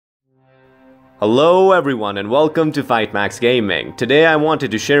Hello everyone and welcome to FightMax Gaming. Today I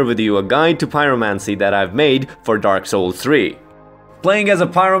wanted to share with you a guide to Pyromancy that I've made for Dark Souls 3. Playing as a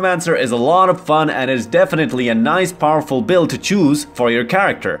Pyromancer is a lot of fun and is definitely a nice powerful build to choose for your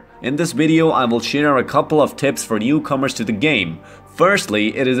character. In this video I will share a couple of tips for newcomers to the game.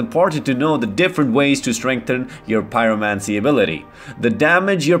 Firstly, it is important to know the different ways to strengthen your pyromancy ability. The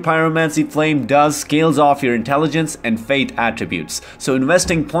damage your pyromancy flame does scales off your intelligence and fate attributes, so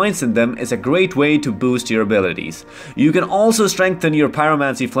investing points in them is a great way to boost your abilities. You can also strengthen your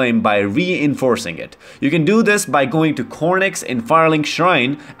pyromancy flame by reinforcing it. You can do this by going to Cornix in Firelink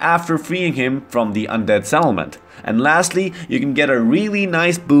Shrine after freeing him from the undead settlement. And lastly, you can get a really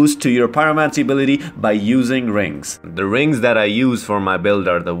nice boost to your pyromancy ability by using rings. The rings that I use for my build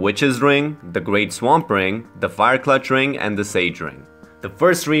are the Witch's Ring, the Great Swamp Ring, the Fire Clutch Ring, and the Sage Ring. The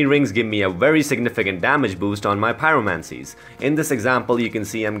first three rings give me a very significant damage boost on my pyromancies. In this example, you can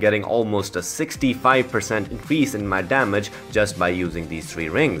see I'm getting almost a 65% increase in my damage just by using these three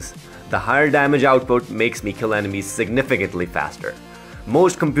rings. The higher damage output makes me kill enemies significantly faster.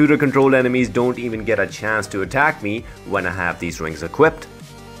 Most computer-controlled enemies don't even get a chance to attack me when I have these rings equipped.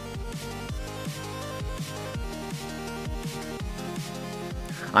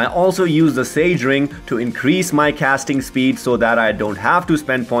 I also use the Sage Ring to increase my casting speed so that I don't have to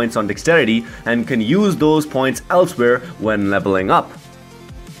spend points on Dexterity and can use those points elsewhere when leveling up.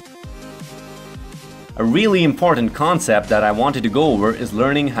 A really important concept that I wanted to go over is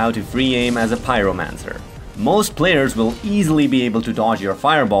learning how to free aim as a Pyromancer. Most players will easily be able to dodge your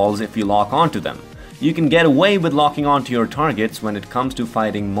fireballs if you lock onto them. You can get away with locking onto your targets when it comes to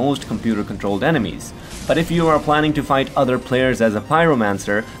fighting most computer-controlled enemies. But if you are planning to fight other players as a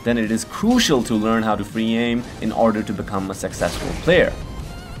Pyromancer, then it is crucial to learn how to free aim in order to become a successful player.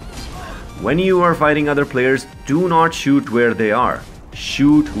 When you are fighting other players, do not shoot where they are.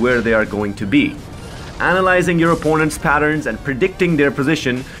 Shoot where they are going to be. Analyzing your opponent's patterns and predicting their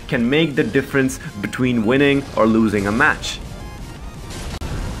position can make the difference between winning or losing a match.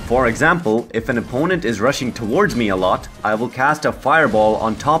 For example, if an opponent is rushing towards me a lot, I will cast a fireball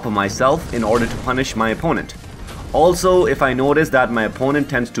on top of myself in order to punish my opponent. Also, if I notice that my opponent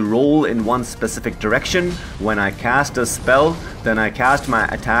tends to roll in one specific direction, when I cast a spell, then I cast my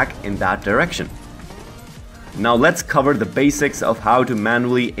attack in that direction. Now let's cover the basics of how to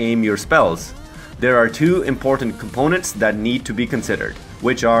manually aim your spells. There are two important components that need to be considered,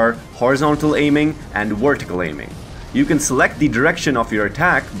 which are horizontal aiming and vertical aiming. You can select the direction of your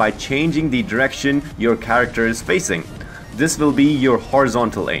attack by changing the direction your character is facing. This will be your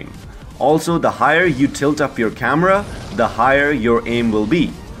horizontal aim. Also, the higher you tilt up your camera, the higher your aim will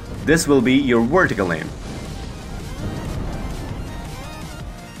be. This will be your vertical aim.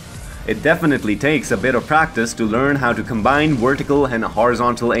 It definitely takes a bit of practice to learn how to combine vertical and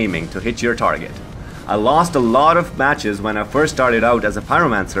horizontal aiming to hit your target. I lost a lot of matches when I first started out as a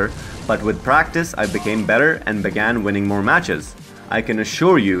Pyromancer, but with practice I became better and began winning more matches. I can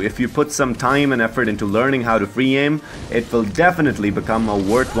assure you, if you put some time and effort into learning how to free aim, it will definitely become a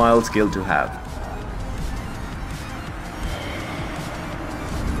worthwhile skill to have.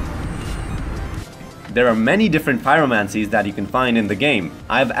 There are many different pyromancies that you can find in the game.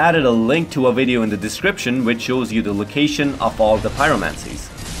 I've added a link to a video in the description which shows you the location of all the pyromancies.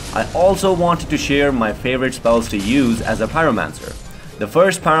 I also wanted to share my favorite spells to use as a Pyromancer. The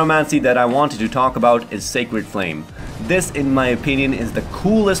first pyromancy that I wanted to talk about is Sacred Flame. This, in my opinion, is the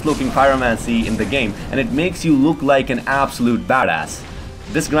coolest looking pyromancy in the game and it makes you look like an absolute badass.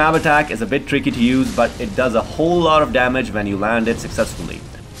 This grab attack is a bit tricky to use, but it does a whole lot of damage when you land it successfully.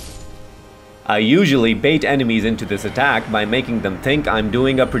 I usually bait enemies into this attack by making them think I'm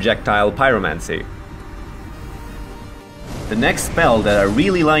doing a projectile pyromancy. The next spell that I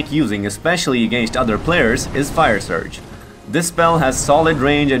really like using, especially against other players, is Fire Surge. This spell has solid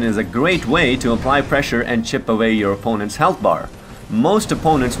range and is a great way to apply pressure and chip away your opponent's health bar. Most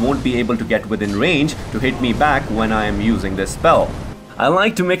opponents won't be able to get within range to hit me back when I am using this spell. I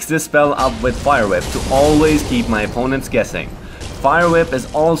like to mix this spell up with Fire Whip to always keep my opponents guessing. Fire Whip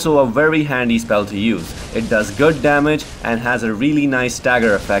is also a very handy spell to use. It does good damage and has a really nice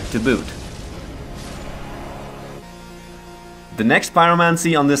stagger effect to boot. The next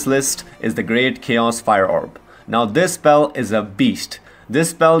pyromancy on this list is the Great Chaos Fire Orb. Now this spell is a beast.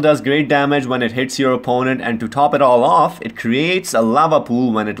 This spell does great damage when it hits your opponent, and to top it all off, it creates a lava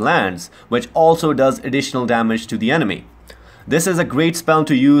pool when it lands, which also does additional damage to the enemy. This is a great spell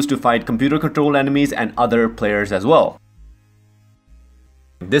to use to fight computer-controlled enemies and other players as well.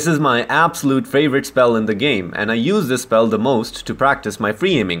 This is my absolute favorite spell in the game, and I use this spell the most to practice my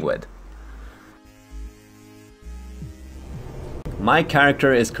free aiming with. My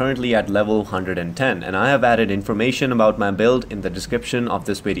character is currently at level 110 and I have added information about my build in the description of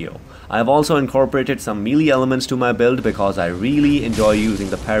this video. I have also incorporated some melee elements to my build because I really enjoy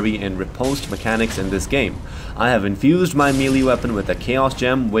using the parry and riposte mechanics in this game. I have infused my melee weapon with a chaos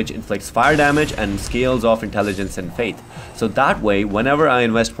gem which inflicts fire damage and scales off intelligence and faith. So that way, whenever I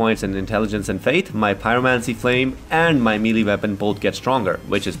invest points in intelligence and faith, my pyromancy flame and my melee weapon both get stronger,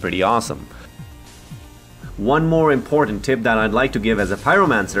 which is pretty awesome. One more important tip that I'd like to give as a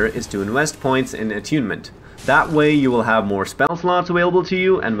pyromancer is to invest points in attunement. That way you will have more spell slots available to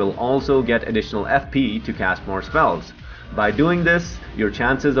you and will also get additional FP to cast more spells. By doing this, your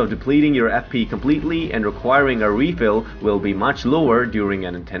chances of depleting your FP completely and requiring a refill will be much lower during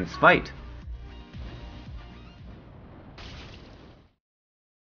an intense fight.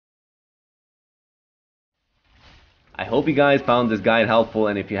 I hope you guys found this guide helpful,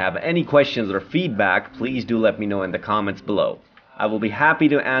 and if you have any questions or feedback, please do let me know in the comments below. I will be happy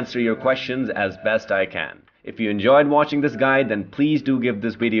to answer your questions as best I can. If you enjoyed watching this guide, then please do give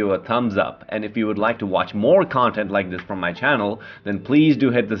this video a thumbs up, and if you would like to watch more content like this from my channel, then please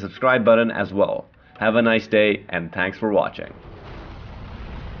do hit the subscribe button as well. Have a nice day and thanks for watching.